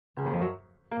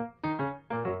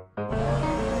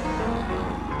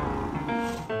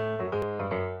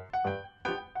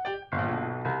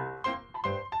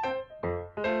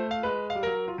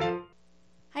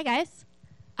Hi, guys.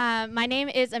 My name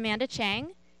is Amanda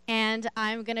Chang, and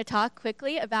I'm going to talk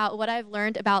quickly about what I've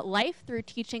learned about life through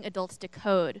teaching adults to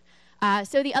code.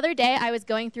 So the other day, I was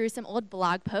going through some old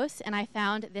blog posts, and I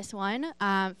found this one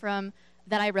that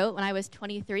I wrote when I was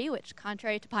 23, which,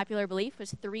 contrary to popular belief,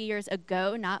 was 3 years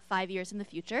ago, not 5 years in the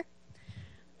future.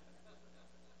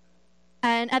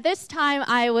 And at this time,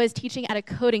 I was teaching at a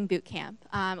coding boot camp,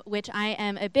 which I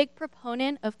am a big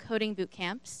proponent of coding boot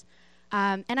camps.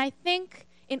 And I think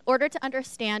in order to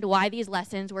understand why these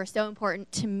lessons were so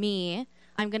important to me,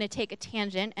 I'm going to take a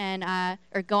tangent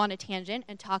or go on a tangent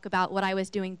and talk about what I was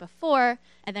doing before,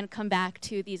 and then come back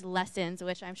to these lessons,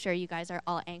 which I'm sure you guys are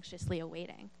all anxiously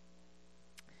awaiting.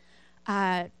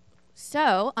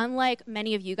 So, unlike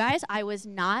many of you guys, I was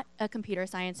not a computer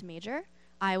science major.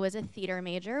 I was a theater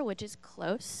major, which is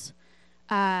close.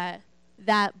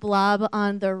 That blob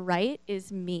on the right is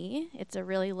me. It's a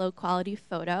really low-quality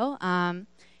photo.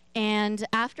 And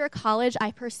after college,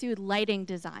 I pursued lighting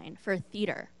design for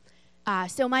theater.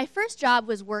 So my first job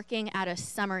was working at a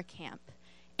summer camp.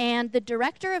 And the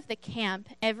director of the camp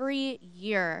every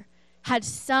year had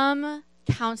some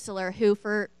counselor who,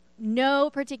 for no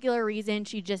particular reason,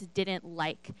 she just didn't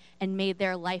like and made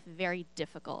their life very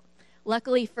difficult.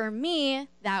 Luckily for me,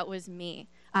 that was me.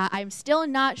 I'm still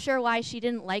not sure why she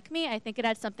didn't like me. I think it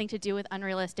had something to do with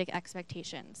unrealistic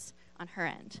expectations on her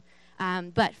end.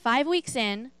 But 5 weeks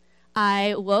in,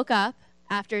 I woke up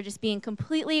after just being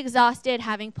completely exhausted,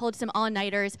 having pulled some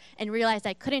all-nighters, and realized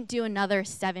I couldn't do another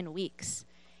 7 weeks.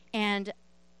 And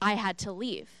I had to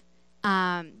leave.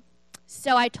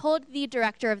 So I told the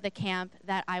director of the camp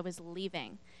that I was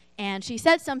leaving. And she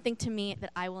said something to me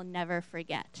that I will never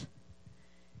forget.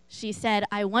 She said,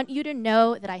 "I want you to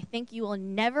know that I think you will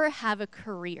never have a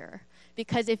career,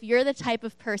 because if you're the type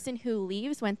of person who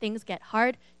leaves when things get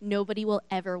hard, nobody will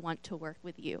ever want to work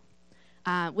with you."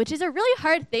 Which is a really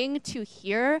hard thing to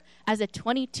hear as a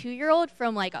 22-year-old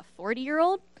from like a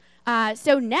 40-year-old.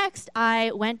 So next,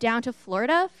 I went down to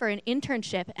Florida for an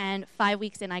internship, and 5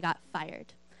 weeks in, I got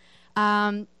fired.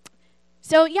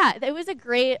 So yeah, it was a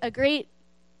great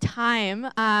time.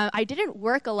 I didn't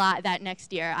work a lot that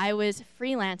next year. I was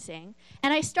freelancing,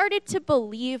 and I started to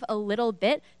believe a little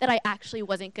bit that I actually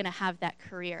wasn't going to have that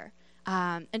career.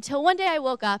 Until one day I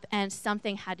woke up and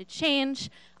something had to change.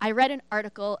 I read an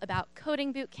article about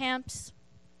coding boot camps.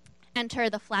 Enter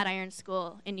the Flatiron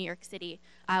School in New York City,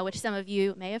 which some of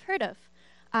you may have heard of.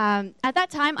 At that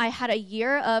time, I had a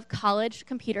year of college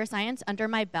computer science under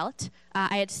my belt.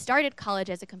 I had started college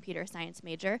as a computer science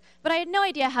major, but I had no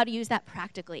idea how to use that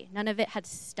practically. None of it had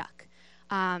stuck.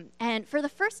 And for the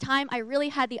first time, I really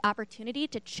had the opportunity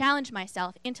to challenge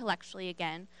myself intellectually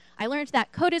again. I learned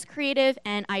that code is creative,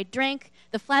 and I drank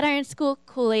the Flatiron School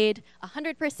Kool-Aid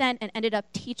 100% and ended up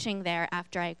teaching there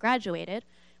after I graduated,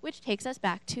 which takes us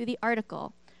back to the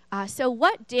article. So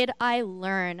what did I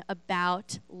learn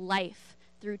about life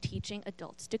through teaching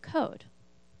adults to code?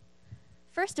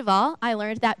 First of all, I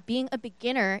learned that being a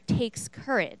beginner takes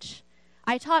courage.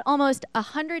 I taught almost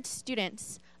 100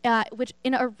 students, which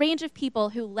in a range of people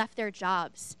who left their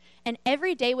jobs. And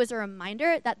every day was a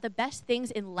reminder that the best things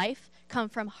in life come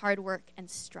from hard work and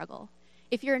struggle.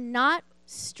 If you're not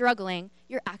struggling,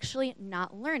 you're actually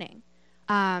not learning.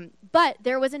 But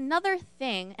there was another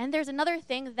thing, and there's another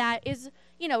thing that is,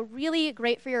 really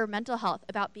great for your mental health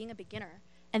about being a beginner.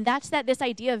 And that's this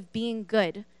idea of being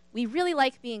good. We really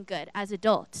like being good as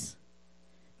adults.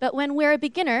 But when we're a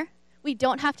beginner, we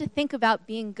don't have to think about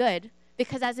being good,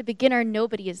 because as a beginner,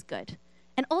 nobody is good.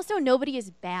 And also, nobody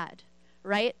is bad,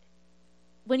 right?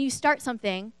 When you start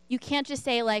something, you can't just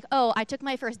say like, "Oh, I took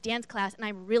my first dance class and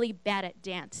I'm really bad at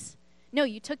dance." No,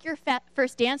 you took your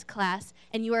first dance class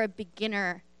and you are a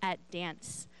beginner at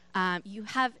dance. You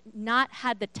have not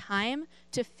had the time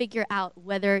to figure out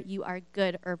whether you are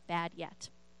good or bad yet.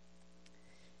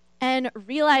 And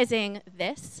realizing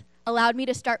this allowed me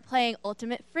to start playing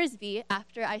ultimate frisbee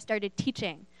after I started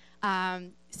teaching.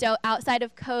 So outside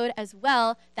of code as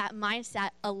well, that mindset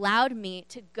allowed me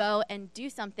to go and do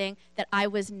something that I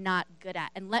was not good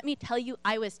at. And let me tell you,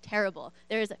 I was terrible.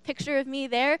 There's a picture of me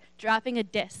there dropping a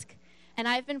disc. And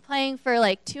I've been playing for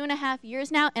like 2.5 years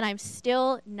now, and I'm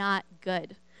still not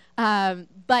good.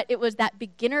 But it was that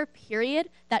beginner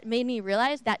period that made me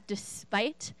realize that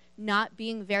despite not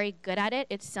being very good at it,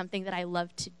 it's something that I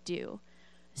love to do.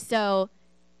 So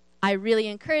I really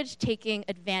encourage taking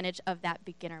advantage of that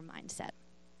beginner mindset.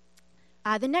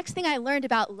 The next thing I learned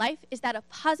about life is that a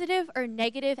positive or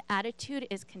negative attitude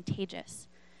is contagious.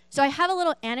 So I have a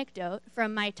little anecdote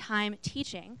from my time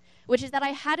teaching, which is that I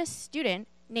had a student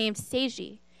named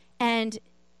Seiji. And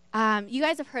you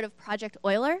guys have heard of Project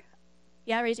Euler?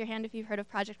 Yeah, raise your hand if you've heard of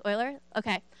Project Euler.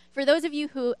 Okay. For those of you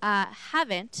who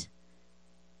haven't,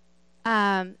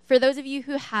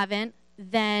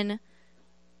 then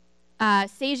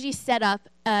Seiji set up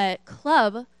a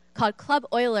club called Club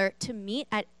Euler to meet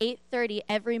at 8:30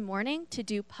 every morning to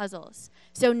do puzzles.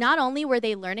 So not only were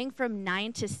they learning from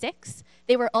 9 to 6,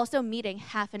 they were also meeting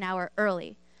half an hour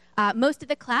early. Most of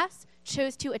the class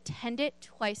chose to attend it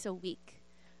twice a week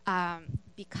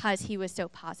because he was so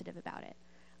positive about it.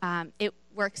 It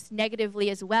works negatively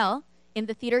as well. In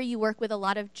the theater, you work with a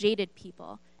lot of jaded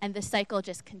people, and the cycle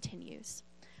just continues.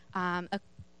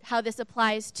 How this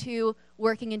applies to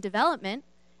working in development,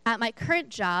 at my current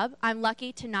job, I'm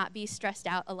lucky to not be stressed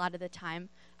out a lot of the time.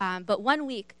 But one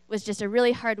week was just a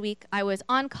really hard week. I was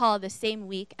on call the same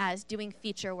week as doing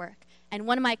feature work. And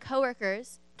one of my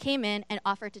coworkers came in and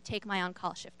offered to take my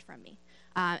on-call shift from me.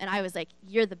 And I was like,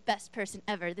 you're the best person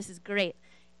ever. This is great.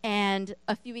 And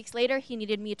a few weeks later, he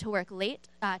needed me to work late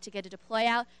to get a deploy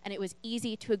out. And it was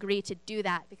easy to agree to do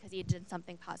that because he had done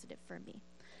something positive for me.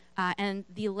 And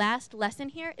the last lesson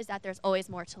here is that there's always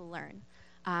more to learn.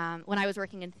 When I was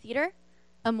working in theater,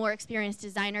 a more experienced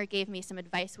designer gave me some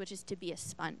advice, which is to be a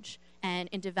sponge. And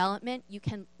in development, you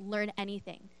can learn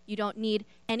anything. You don't need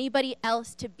anybody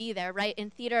else to be there, right? In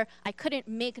theater, I couldn't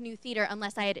make new theater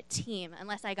unless I had a team,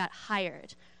 unless I got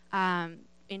hired.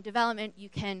 In development, you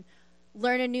can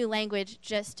learn a new language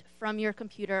just from your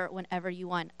computer whenever you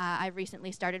want. I've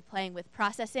recently started playing with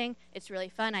processing. It's really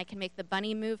fun. I can make the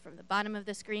bunny move from the bottom of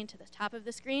the screen to the top of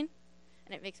the screen,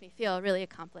 and it makes me feel really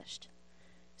accomplished.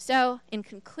 So, in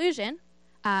conclusion,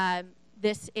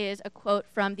 this is a quote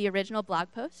from the original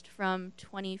blog post from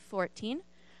 2014.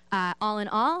 All in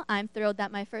all, I'm thrilled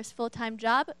that my first full-time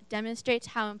job demonstrates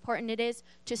how important it is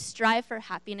to strive for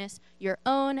happiness, your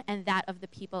own and that of the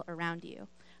people around you.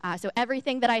 So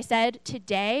everything that I said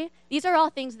today, these are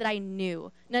all things that I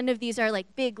knew. None of these are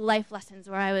like big life lessons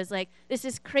where I was like, this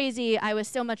is crazy, I was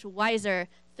so much wiser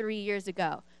 3 years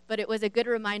ago. But it was a good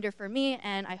reminder for me,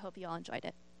 and I hope you all enjoyed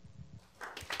it.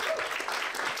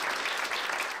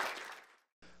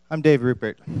 I'm Dave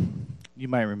Rupert. You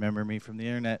might remember me from the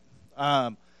internet.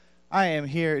 I am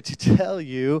here to tell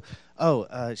you,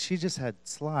 she just had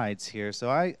slides here, so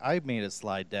I made a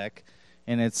slide deck,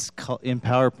 and it's called, in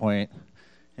PowerPoint,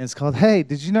 and it's called, hey,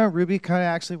 did you know Ruby kind of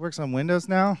actually works on Windows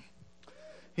now?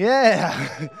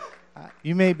 Yeah.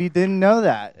 You maybe didn't know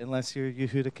that, unless you're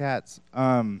Yehuda Katz.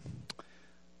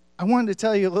 I wanted to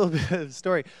tell you a little bit of the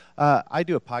story. I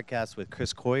do a podcast with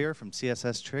Chris Coyer from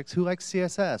CSS Tricks. Who likes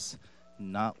CSS?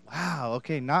 Wow,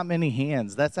 okay, not many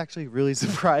hands. That's actually really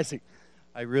surprising.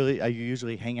 I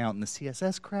usually hang out in the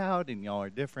CSS crowd, and y'all are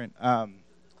different. Do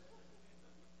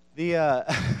a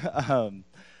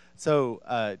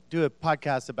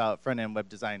podcast about front-end web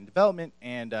design and development,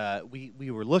 and we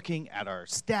were looking at our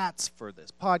stats for this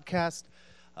podcast.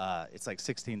 It's like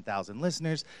 16,000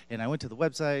 listeners, and I went to the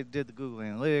website, did the Google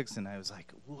Analytics, and I was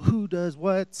like, well, who does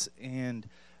what? And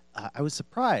I was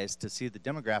surprised to see the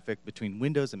demographic between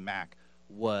Windows and Mac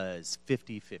was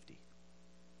 50-50.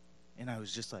 And I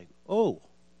was just like, oh,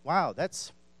 wow,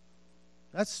 that's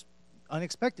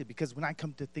unexpected, because when I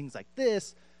come to things like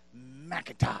this,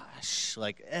 Macintosh,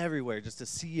 like everywhere, just a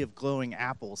sea of glowing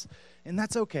apples. And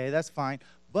that's okay, that's fine.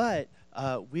 But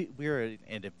we're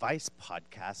an advice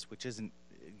podcast, which isn't,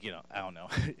 I don't know,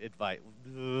 advice.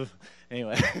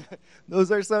 Anyway,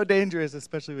 those are so dangerous,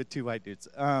 especially with two white dudes.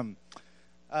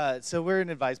 So we're an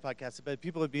advice podcast, but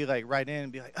people would be like, write in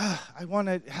and be like,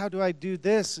 how do I do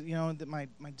this? That my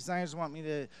designers want me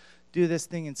to do this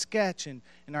thing in Sketch, and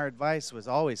our advice was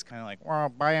always kind of like, well,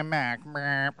 buy a Mac,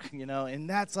 and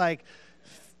that's like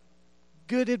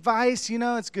good advice,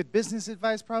 it's good business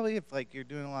advice probably if like you're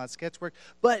doing a lot of sketch work,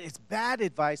 but it's bad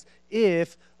advice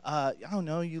if, I don't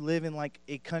know, you live in like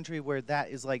a country where that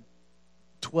is like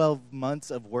 12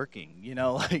 months of working,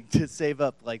 like to save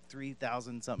up like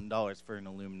 $3,000 something for an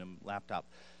aluminum laptop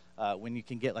when you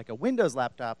can get like a Windows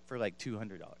laptop for like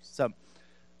 $200. So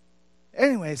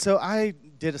anyway, so I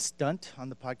did a stunt on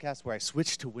the podcast where I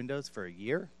switched to Windows for a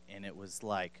year, and it was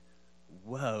like,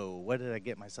 whoa, what did I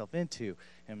get myself into?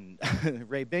 And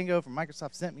Ray Bingo from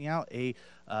Microsoft sent me out a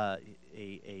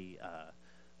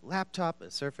laptop, a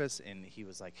Surface, and he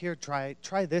was like, here,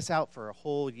 try this out for a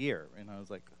whole year. And I was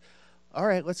like, all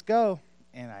right, let's go.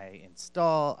 And I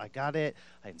installed it,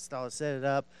 set it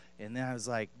up, and then I was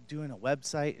like doing a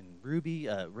website in Ruby,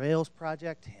 a Rails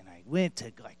project, and I went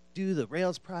to like do the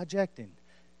Rails project, and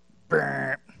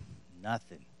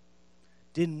nothing.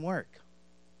 Didn't work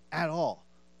at all.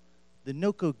 The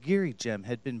Nokogiri gem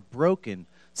had been broken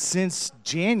since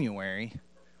January,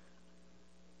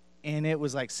 and it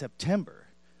was like September.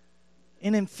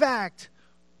 And in fact,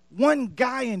 One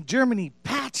guy in Germany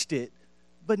patched it,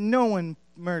 but no one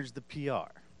merged the PR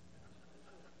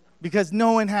because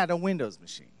no one had a Windows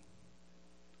machine.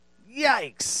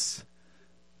 Yikes.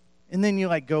 And then you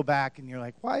like go back and you're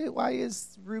like, why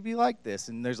is Ruby like this?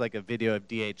 And there's like a video of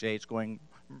DHH going,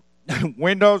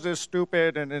 Windows is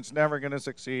stupid and it's never going to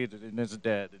succeed and it's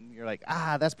dead. And you're like,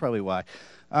 that's probably why.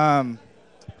 That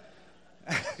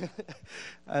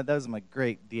was my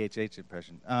great DHH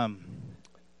impression.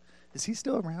 Is he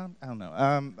still around? I don't know.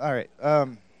 All right.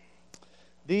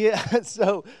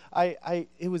 So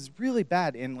it was really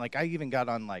bad, and like I even got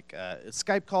on like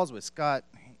Skype calls with Scott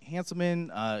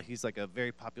Hanselman. He's like a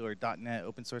very popular .NET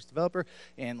open source developer,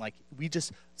 and like we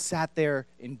just sat there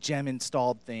and gem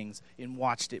installed things and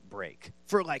watched it break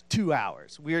for like 2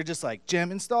 hours. We were just like,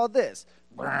 gem installed this,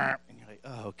 and you're like,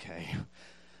 oh, okay.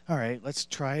 All right, let's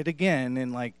try it again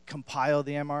and like compile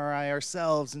the MRI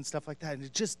ourselves and stuff like that, and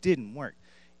it just didn't work.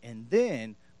 And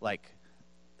then like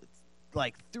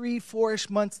 3-4-ish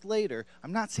months later,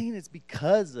 I'm not saying it's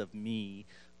because of me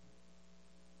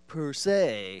per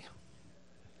se,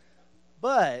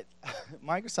 but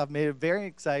Microsoft made a very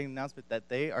exciting announcement that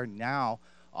they are now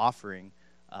offering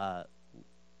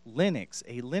Linux,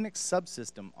 a Linux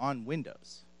subsystem on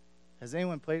Windows. Has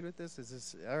anyone played with this? Is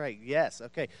this all right? Yes.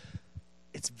 Okay.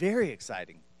 It's very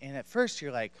exciting. And at first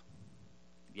you're like,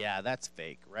 yeah, that's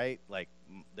fake, right? Like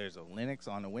there's a Linux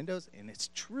on a Windows, and it's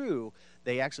true.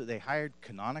 They hired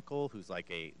Canonical, who's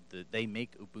like they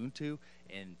make Ubuntu,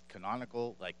 and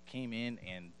Canonical like came in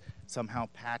and somehow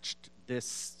patched this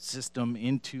system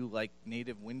into like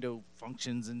native window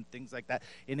functions and things like that,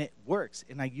 and it works,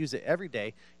 and I use it every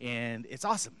day, and it's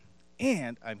awesome.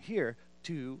 And I'm here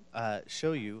to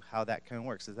show you how that kind of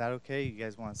works. Is that okay? You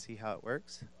guys want to see how it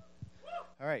works?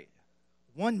 All right.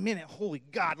 1 minute. Holy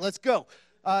God, let's go.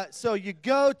 So you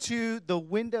go to the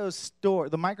Windows Store,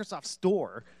 the Microsoft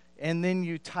Store, and then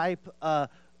you type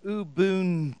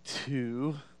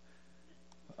Ubuntu.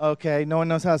 Okay, no one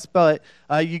knows how to spell it.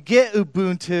 You get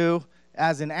Ubuntu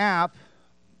as an app.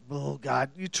 Oh,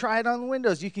 God. You try it on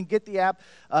Windows. You can get the app,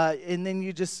 and then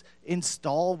you just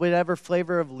install whatever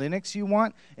flavor of Linux you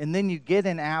want, and then you get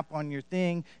an app on your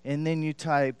thing, and then you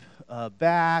type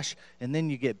bash, and then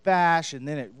you get bash, and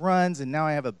then it runs, and now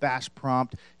I have a bash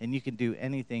prompt, and you can do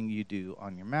anything you do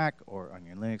on your Mac or on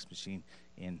your Linux machine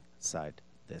inside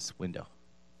this window.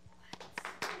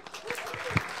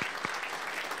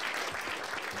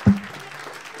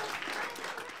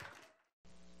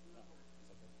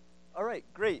 All right,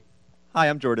 great. Hi,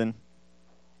 I'm Jordan.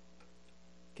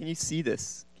 Can you see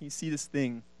this? Can you see this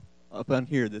thing up on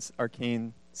here, this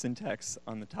arcane syntax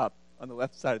on the top, on the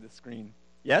left side of the screen?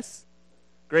 Yes?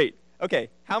 Great.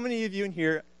 Okay, how many of you in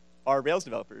here are Rails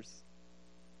developers?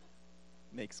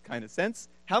 Makes kind of sense.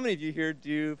 How many of you here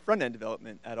do front-end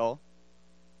development at all?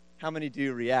 How many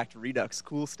do React, Redux,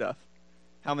 cool stuff?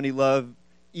 How many love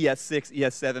ES6,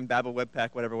 ES7, Babel Webpack,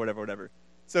 whatever?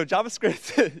 So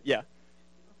JavaScript, yeah.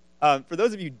 For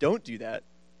those of you who don't do that,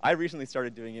 I recently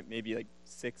started doing it maybe like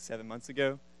 6-7 months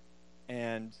ago.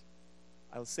 And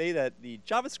I'll say that the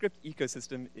JavaScript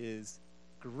ecosystem is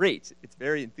great. It's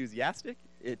very enthusiastic.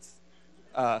 It's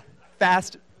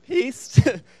fast-paced.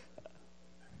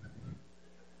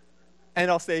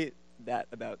 And I'll say that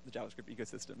about the JavaScript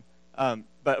ecosystem.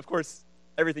 But of course,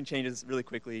 everything changes really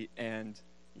quickly. And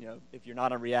if you're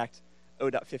not on React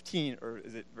 0.15, or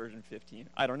is it version 15?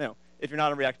 I don't know. If you're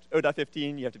not on React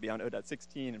 0.15, you have to be on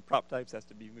 0.16, and prop types has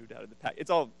to be moved out of the pack.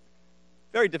 It's all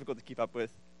very difficult to keep up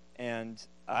with. And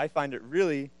I find it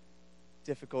really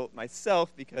difficult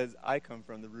myself because I come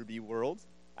from the Ruby world.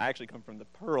 I actually come from the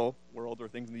Perl world where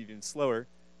things move even slower.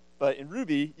 But in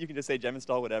Ruby, you can just say gem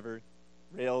install whatever.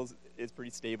 Rails is pretty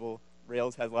stable.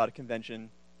 Rails has a lot of convention.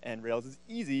 And Rails is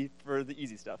easy for the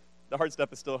easy stuff. The hard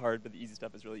stuff is still hard, but the easy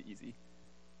stuff is really easy.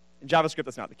 In JavaScript,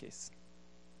 that's not the case.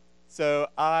 So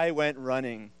I went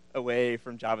running away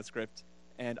from JavaScript,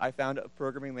 and I found a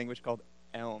programming language called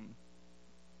Elm.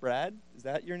 Brad, is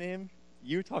that your name?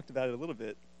 You talked about it a little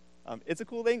bit. It's a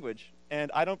cool language,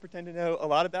 and I don't pretend to know a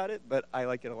lot about it, but I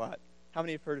like it a lot. How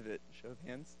many have heard of it? Show of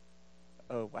hands.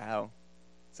 Oh, wow.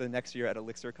 So next year at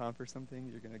ElixirConf or something,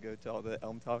 you're going to go to all the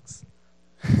Elm talks?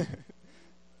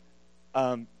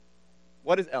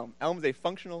 What is Elm? Elm is a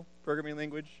functional programming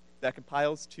language that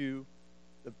compiles to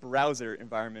the browser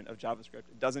environment of JavaScript.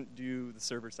 It doesn't do the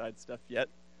server-side stuff yet.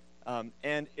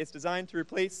 And it's designed to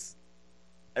replace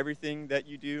everything that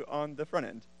you do on the front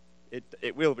end.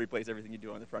 It will replace everything you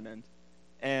do on the front end.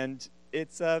 And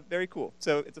it's very cool.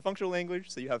 So it's a functional language,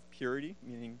 so you have purity,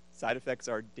 meaning side effects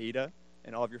are data,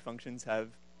 and all of your functions have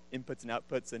inputs and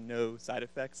outputs and no side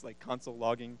effects. Like console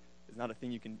logging is not a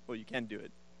thing you can do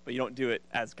it. but you don't do it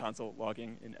as console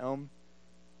logging in Elm.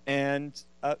 And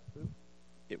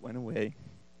it went away.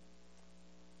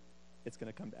 It's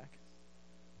going to come back.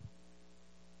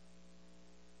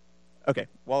 Okay,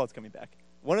 while it's coming back.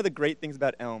 One of the great things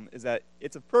about Elm is that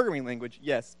it's a programming language,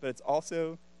 yes, but it's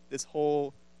also this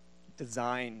whole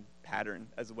design pattern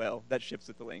as well that ships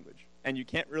with the language. And you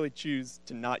can't really choose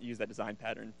to not use that design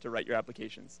pattern to write your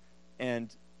applications.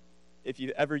 And if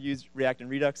you've ever used React and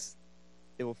Redux,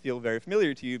 it will feel very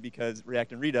familiar to you because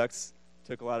React and Redux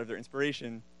took a lot of their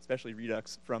inspiration, especially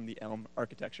Redux, from the Elm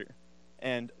architecture.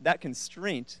 And that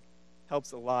constraint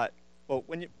helps a lot. Well,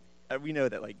 we know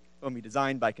that when we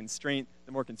design by constraint,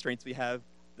 the more constraints we have,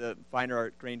 the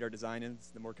finer grained our design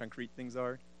is, the more concrete things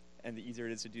are, and the easier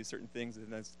it is to do certain things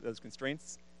within those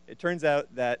constraints. It turns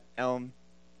out that Elm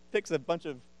picks a bunch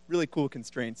of really cool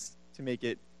constraints to make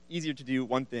it easier to do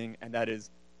one thing, and that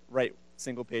is write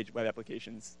single-page web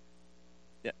applications.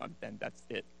 Yeah, and that's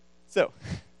it. So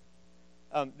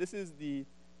this is the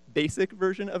basic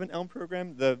version of an Elm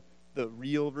program. The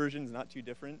real version is not too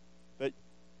different, but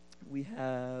we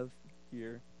have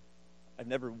here, I've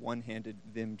never one-handed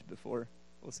vimmed before.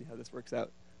 We'll see how this works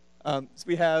out. So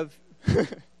we have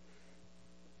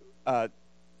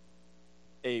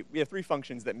we have 3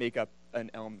 functions that make up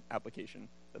an Elm application.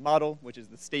 The model, which is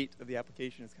the state of the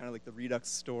application, is kind of like the Redux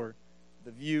store.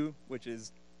 The view, which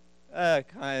is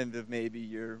kind of maybe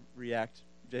your React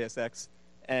JSX.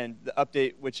 And the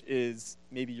update, which is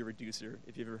maybe your reducer,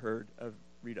 if you've ever heard of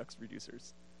Redux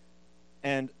reducers.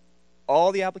 And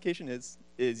all the application is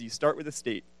you start with a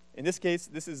state. In this case,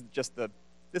 this is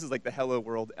like the Hello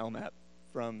World Elm app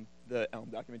from the Elm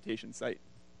documentation site.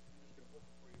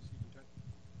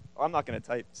 Oh, I'm not going to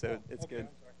type, so it's good.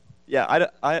 Yeah,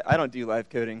 I don't do live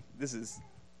coding. This is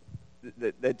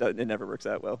it never works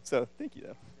out well. So thank you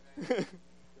though. 2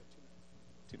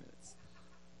 minutes.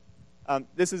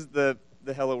 This is the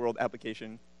Hello World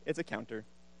application. It's a counter,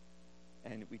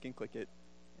 and we can click it,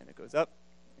 and it goes up,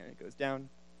 and it goes down,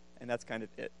 and that's kind of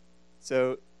it.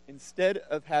 So instead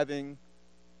of having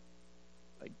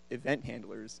like event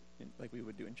handlers like we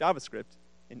would do in JavaScript,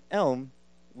 in Elm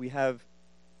we have,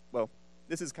 well,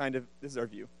 this is our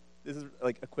view. This is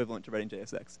like equivalent to writing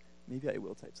JSX. Maybe I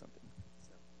will type something.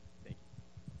 So, thank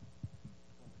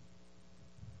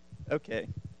you. Okay.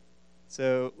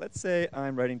 So let's say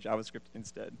I'm writing JavaScript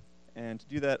instead. And to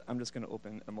do that, I'm just going to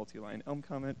open a multi-line Elm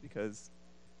comment because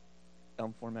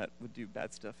Elm format would do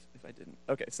bad stuff if I didn't.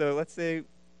 Okay, so let's say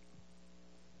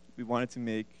we wanted to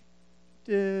make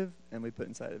div, and we put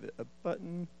inside of it a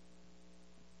button.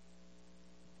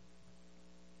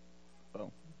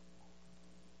 Oh,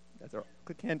 that's our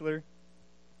click handler.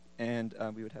 And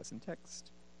we would have some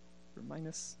text for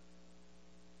minus.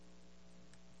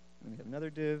 And we have another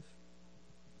div.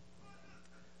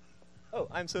 Oh,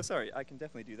 I'm so sorry. I can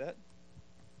definitely do that.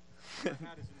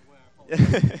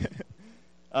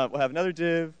 We'll have another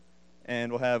div,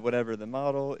 and we'll have whatever the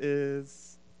model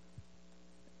is.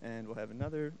 And we'll have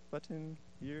another button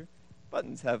here.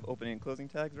 Buttons have opening and closing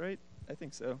tags, right? I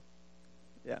think so.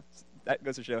 Yeah, that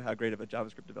goes to show how great of a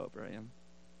JavaScript developer I am.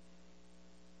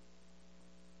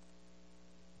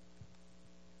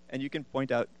 And you can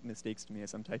point out mistakes to me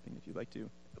as I'm typing if you'd like to.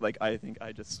 Like, I think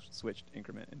I just switched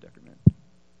increment and decrement.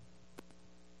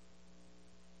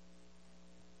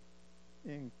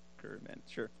 Increment,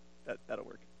 sure, that'll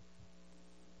work.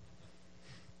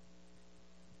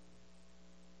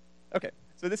 Okay,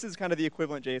 so this is kind of the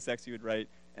equivalent JSX you would write,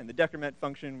 and the decrement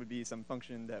function would be some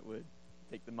function that would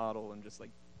take the model and just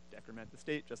like decrement the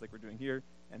state, just like we're doing here,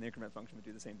 and the increment function would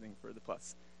do the same thing for the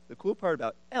plus. The cool part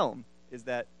about Elm is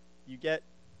that you get,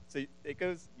 so it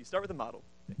goes, you start with a model.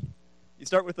 Thank you. You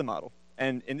start with the model,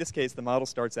 and in this case, the model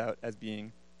starts out as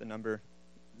being the number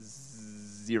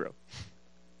 0,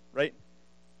 right?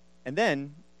 And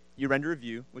then you render a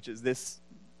view, which is this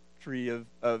tree of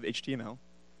HTML.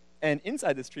 And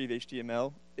inside this tree of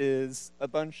HTML is a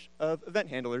bunch of event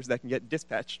handlers that can get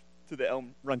dispatched to the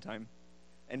Elm runtime.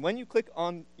 And when you click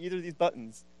on either of these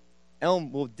buttons,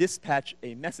 Elm will dispatch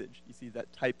a message. You see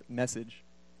that type message.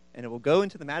 And it will go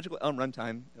into the magical Elm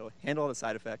runtime. It'll handle all the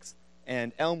side effects.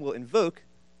 And Elm will invoke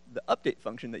the update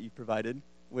function that you provided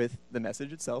with the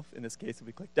message itself. In this case, if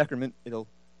we click decrement, it'll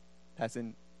pass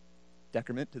in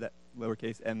decrement to that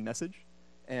lowercase m message.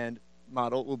 And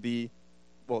model will be,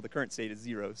 well, the current state is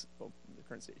 0. Well, the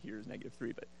current state here is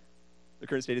 -3, but the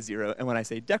current state is 0. And when I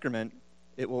say decrement,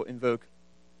 it will invoke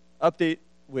update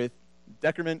with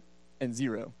decrement and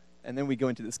 0. And then we go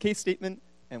into this case statement,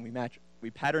 and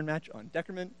we pattern match on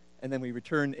decrement, and then we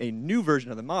return a new version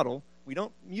of the model. We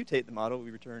don't mutate the model.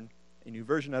 We return a new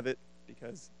version of it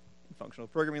because in functional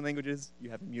programming languages, you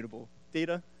have immutable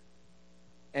data.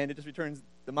 and it just returns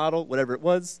the model, whatever it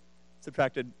was,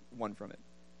 subtracted 1 from it.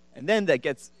 And then that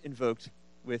gets invoked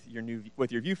with your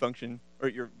view function, or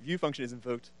your view function is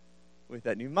invoked with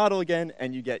that new model again,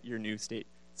 and you get your new state.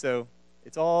 So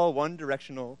it's all one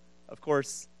directional. Of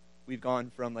course, we've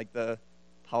gone from like the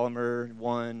Polymer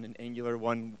 1 and Angular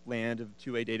 1 land of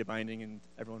two-way data binding, and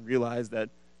everyone realized that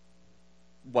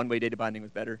one-way data binding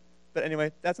was better. But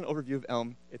anyway, that's an overview of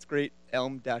Elm. It's great,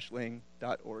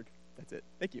 elm-lang.org. That's it.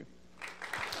 Thank you.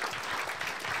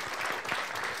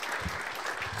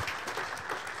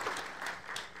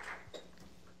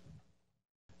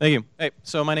 Thank you. Hey,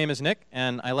 so my name is Nick,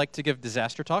 and I like to give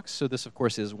disaster talks, so this, of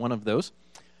course, is one of those.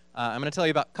 I'm going to tell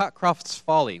you about Cockcroft's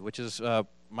Folly, which is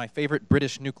my favorite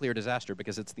British nuclear disaster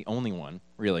because it's the only one,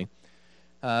 really.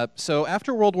 So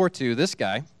after World War II, this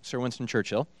guy, Sir Winston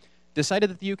Churchill, decided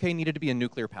that the UK needed to be a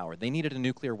nuclear power. They needed a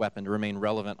nuclear weapon to remain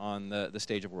relevant on the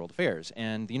stage of world affairs.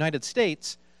 And the United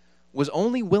States was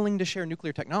only willing to share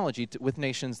nuclear technology with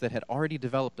nations that had already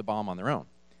developed a bomb on their own.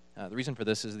 The reason for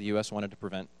this is the US wanted to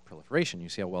prevent proliferation. You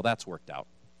see how well that's worked out.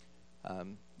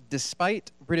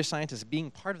 Despite British scientists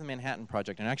being part of the Manhattan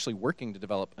Project and actually working to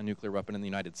develop a nuclear weapon in the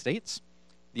United States,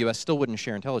 the US still wouldn't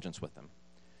share intelligence with them.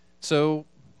 So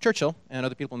Churchill and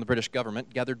other people in the British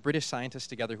government gathered British scientists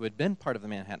together who had been part of the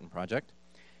Manhattan Project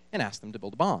and asked them to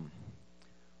build a bomb.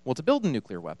 Well, to build a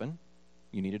nuclear weapon,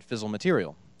 you needed fissile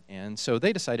material. And so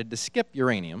they decided to skip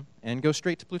uranium and go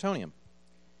straight to plutonium.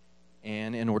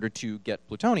 And in order to get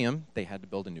plutonium, they had to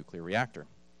build a nuclear reactor.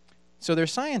 So their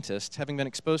scientists, having been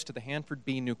exposed to the Hanford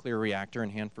B nuclear reactor in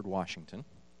Hanford, Washington,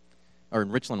 or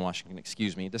in Richland, Washington,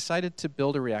 excuse me, decided to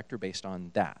build a reactor based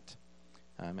on that.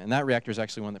 And that reactor is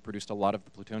actually one that produced a lot of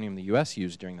the plutonium the US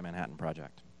used during the Manhattan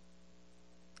Project.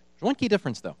 There's one key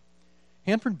difference, though.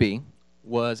 Hanford B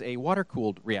was a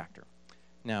water-cooled reactor.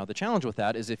 Now, the challenge with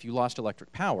that is if you lost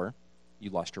electric power,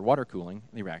 you lost your water cooling,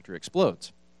 and the reactor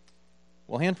explodes.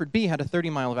 Well, Hanford B had a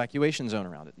 30-mile evacuation zone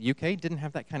around it. The UK didn't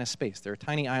have that kind of space. They're a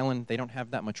tiny island. They don't have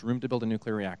that much room to build a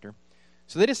nuclear reactor.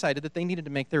 So they decided that they needed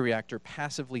to make their reactor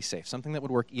passively safe, something that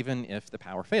would work even if the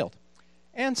power failed.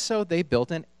 And so they built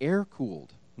an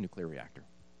air-cooled nuclear reactor.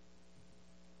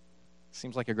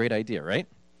 Seems like a great idea, right?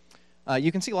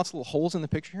 You can see lots of little holes in the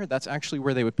picture here. That's actually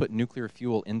where they would put nuclear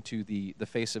fuel into the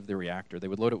face of the reactor. They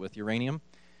would load it with uranium.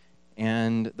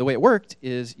 And the way it worked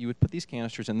is you would put these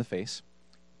canisters in the face,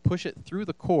 push it through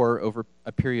the core over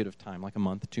a period of time, like a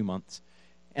month, 2 months.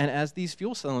 And as these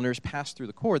fuel cylinders passed through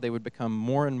the core, they would become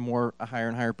more and more, a higher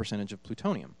and higher percentage of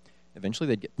plutonium. Eventually,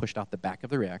 they'd get pushed out the back of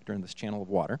the reactor in this channel of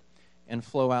water and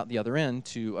flow out the other end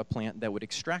to a plant that would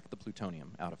extract the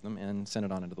plutonium out of them and send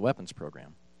it on into the weapons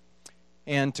program.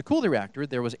 And to cool the reactor,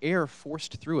 there was air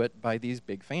forced through it by these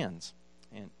big fans.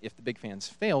 And if the big fans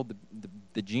failed,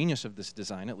 the genius of this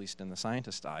design, at least in the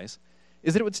scientists' eyes,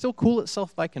 is that it would still cool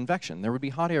itself by convection. There would be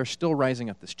hot air still rising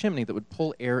up this chimney that would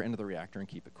pull air into the reactor and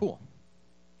keep it cool.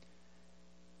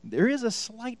 There is a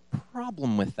slight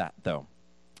problem with that, though.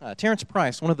 Terence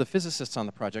Price, one of the physicists on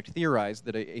the project, theorized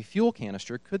that a fuel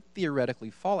canister could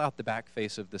theoretically fall out the back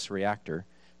face of this reactor,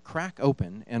 crack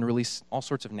open, and release all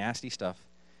sorts of nasty stuff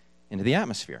into the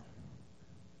atmosphere.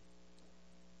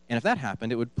 And if that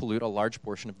happened, it would pollute a large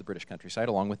portion of the British countryside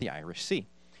along with the Irish Sea.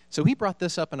 So he brought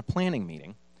this up in a planning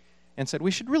meeting and said,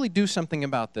 we should really do something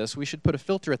about this. We should put a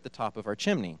filter at the top of our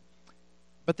chimney.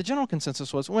 But the general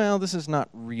consensus was, well, this is not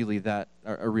really that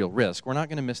a real risk. We're not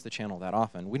going to miss the channel that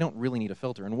often. We don't really need a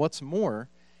filter. And what's more,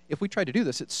 if we try to do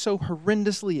this, it's so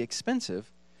horrendously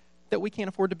expensive that we can't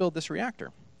afford to build this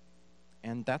reactor.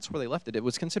 And that's where they left it. It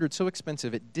was considered so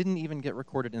expensive, it didn't even get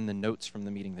recorded in the notes from the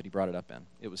meeting that he brought it up in.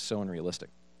 It was so unrealistic.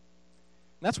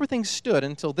 And that's where things stood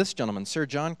until this gentleman, Sir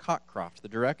John Cockcroft, the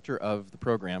director of the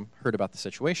program, heard about the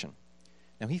situation.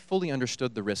 Now, he fully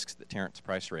understood the risks that Terence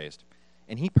Price raised,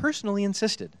 and he personally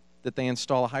insisted that they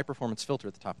install a high-performance filter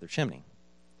at the top of their chimney.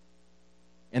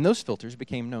 And those filters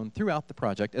became known throughout the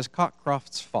project as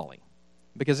Cockcroft's Folly,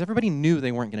 because everybody knew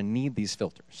they weren't going to need these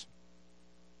filters.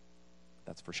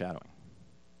 That's foreshadowing.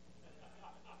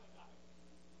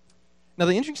 Now,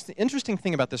 the interesting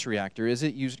thing about this reactor is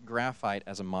it used graphite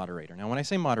as a moderator. Now, when I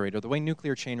say moderator, the way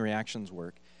nuclear chain reactions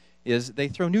work is they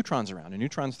throw neutrons around, and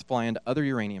neutrons fly into other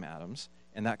uranium atoms,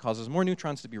 and that causes more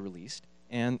neutrons to be released,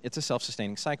 and it's a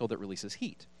self-sustaining cycle that releases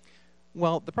heat.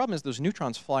 Well, the problem is those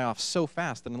neutrons fly off so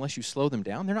fast that unless you slow them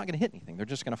down, they're not going to hit anything. They're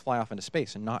just going to fly off into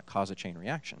space and not cause a chain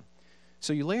reaction.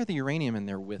 So you layer the uranium in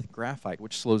there with graphite,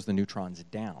 which slows the neutrons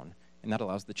down, and that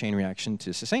allows the chain reaction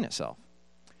to sustain itself.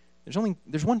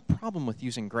 There's one problem with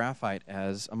using graphite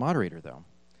as a moderator, though.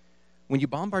 When you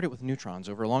bombard it with neutrons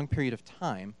over a long period of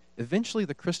time, eventually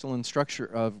the crystalline structure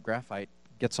of graphite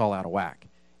gets all out of whack,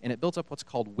 and it builds up what's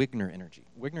called Wigner energy.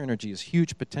 Wigner energy is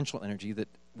huge potential energy that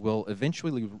will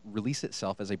eventually release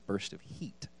itself as a burst of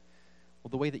heat. Well,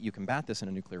 the way that you combat this in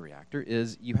a nuclear reactor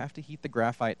is you have to heat the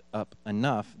graphite up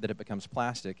enough that it becomes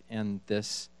plastic, and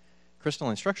this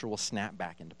crystalline structure will snap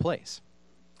back into place.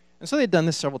 And so they'd done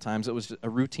this several times. It was a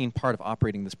routine part of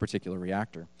operating this particular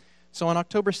reactor. So on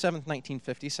October 7th,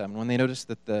 1957, when they noticed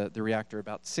that the reactor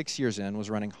about 6 years in was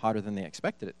running hotter than they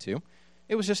expected it to,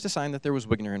 it was just a sign that there was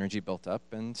Wigner energy built up,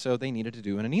 and so they needed to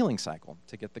do an annealing cycle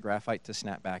to get the graphite to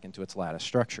snap back into its lattice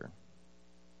structure.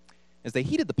 As they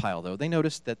heated the pile, though, they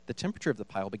noticed that the temperature of the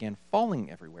pile began falling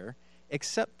everywhere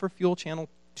except for fuel channel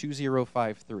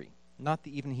 2053, not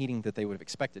the even heating that they would have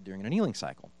expected during an annealing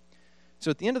cycle.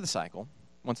 So at the end of the cycle,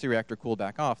 once the reactor cooled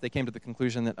back off, they came to the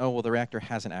conclusion that, oh, well, the reactor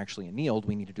hasn't actually annealed.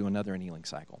 We need to do another annealing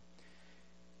cycle.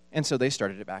 And so they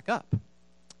started it back up.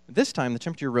 This time, the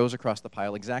temperature rose across the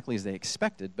pile exactly as they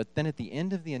expected, but then at the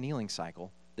end of the annealing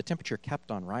cycle, the temperature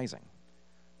kept on rising.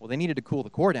 Well, they needed to cool the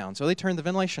core down, so they turned the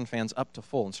ventilation fans up to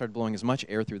full and started blowing as much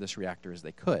air through this reactor as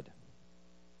they could.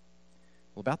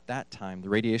 Well, about that time, the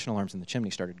radiation alarms in the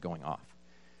chimney started going off.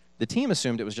 The team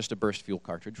assumed it was just a burst fuel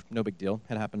cartridge. No big deal.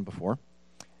 Had happened before.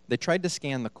 They tried to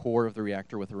scan the core of the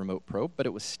reactor with a remote probe, but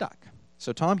it was stuck.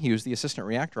 So Tom Hughes, the assistant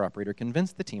reactor operator,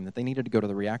 convinced the team that they needed to go to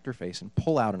the reactor face and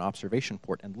pull out an observation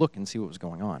port and look and see what was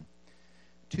going on.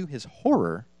 To his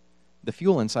horror, the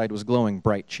fuel inside was glowing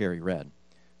bright cherry red.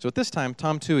 So at this time,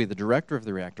 Tom Toohey, the director of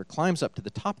the reactor, climbs up to the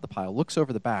top of the pile, looks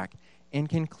over the back, and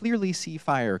can clearly see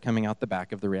fire coming out the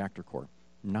back of the reactor core.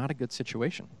 Not a good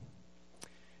situation.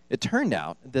 It turned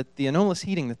out that the anomalous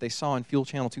heating that they saw in fuel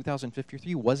channel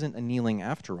 2053 wasn't annealing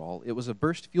after all. It was a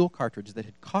burst fuel cartridge that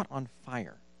had caught on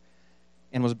fire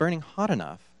and was burning hot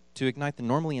enough to ignite the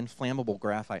normally inflammable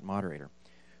graphite moderator.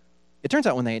 It turns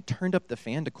out when they had turned up the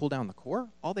fan to cool down the core,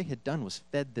 all they had done was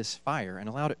fed this fire and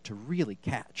allowed it to really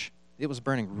catch. It was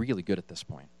burning really good at this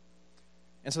point.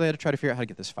 And so they had to try to figure out how to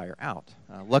get this fire out.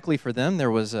 Luckily for them, there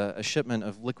was a shipment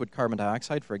of liquid carbon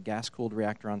dioxide for a gas-cooled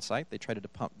reactor on site. They tried to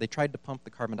pump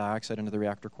the carbon dioxide into the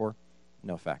reactor core.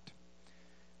 No effect.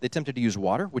 They attempted to use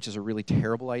water, which is a really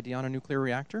terrible idea on a nuclear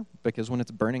reactor, because when it's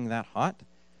burning that hot,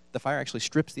 the fire actually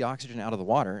strips the oxygen out of the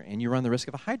water, and you run the risk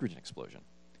of a hydrogen explosion.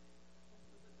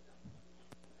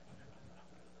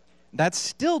 That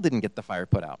still didn't get the fire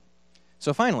put out.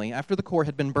 So finally, after the core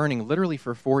had been burning literally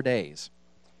for 4 days,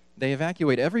 they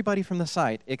evacuate everybody from the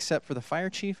site except for the fire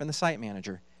chief and the site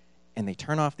manager, and they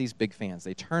turn off these big fans.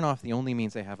 They turn off the only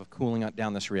means they have of cooling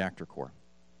down this reactor core.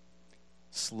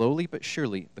 Slowly but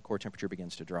surely, the core temperature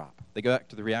begins to drop. They go back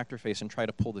to the reactor face and try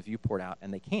to pull the viewport out,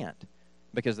 and they can't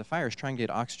because the fire is trying to get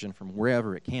oxygen from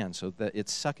wherever it can so that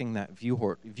it's sucking that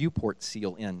viewport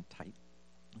seal in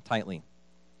tightly.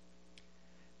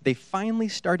 They finally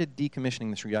started decommissioning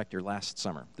this reactor last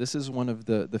summer. This is one of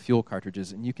the fuel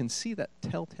cartridges, and you can see that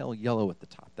telltale yellow at the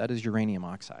top. That is uranium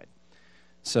oxide.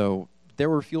 So there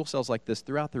were fuel cells like this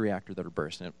throughout the reactor that are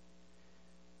burst, and it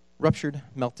ruptured,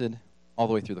 melted, all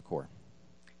the way through the core.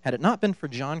 Had it not been for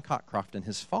John Cockcroft and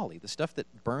his folly, the stuff that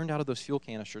burned out of those fuel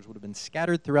canisters would have been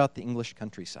scattered throughout the English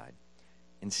countryside.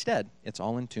 Instead, it's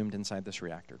all entombed inside this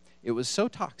reactor. It was so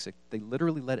toxic, they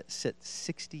literally let it sit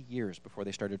 60 years before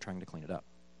they started trying to clean it up.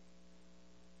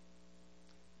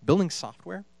 Building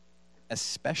software,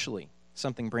 especially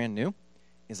something brand new,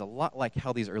 is a lot like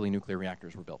how these early nuclear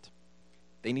reactors were built.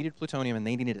 They needed plutonium, and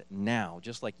they needed it now,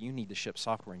 just like you need to ship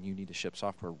software, and you need to ship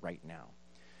software right now.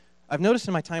 I've noticed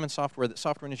in my time in software that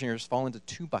software engineers fall into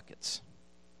two buckets,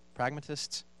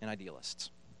 pragmatists and idealists.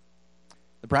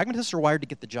 The pragmatists are wired to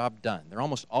get the job done. They're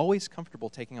almost always comfortable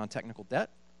taking on technical debt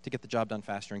to get the job done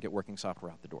faster and get working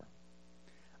software out the door.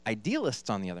 Idealists,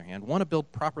 on the other hand, want to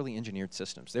build properly engineered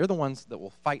systems. They're the ones that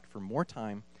will fight for more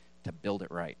time to build it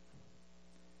right.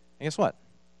 And guess what?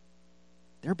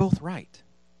 They're both right.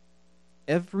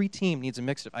 Every team needs a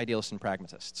mix of idealists and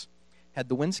pragmatists. Had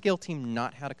the Windscale team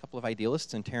not had a couple of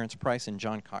idealists in Terrence Price and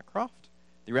John Cockcroft,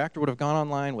 the reactor would have gone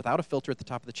online without a filter at the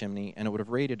top of the chimney, and it would have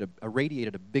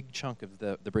irradiated a big chunk of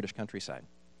the British countryside.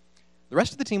 The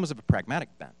rest of the team was of a pragmatic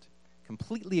bent,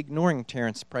 completely ignoring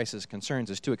Terrence Price's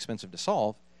concerns as too expensive to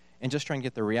solve, and just trying to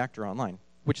get the reactor online,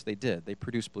 which they did. They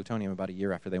produced plutonium about a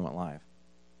year after they went live.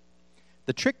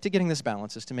 The trick to getting this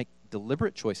balance is to make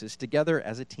deliberate choices together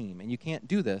as a team, and you can't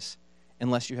do this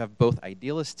unless you have both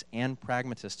idealists and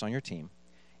pragmatists on your team,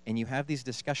 and you have these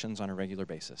discussions on a regular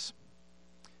basis.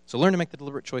 So learn to make the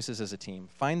deliberate choices as a team,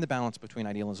 find the balance between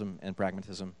idealism and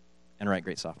pragmatism, and write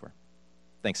great software.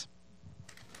 Thanks.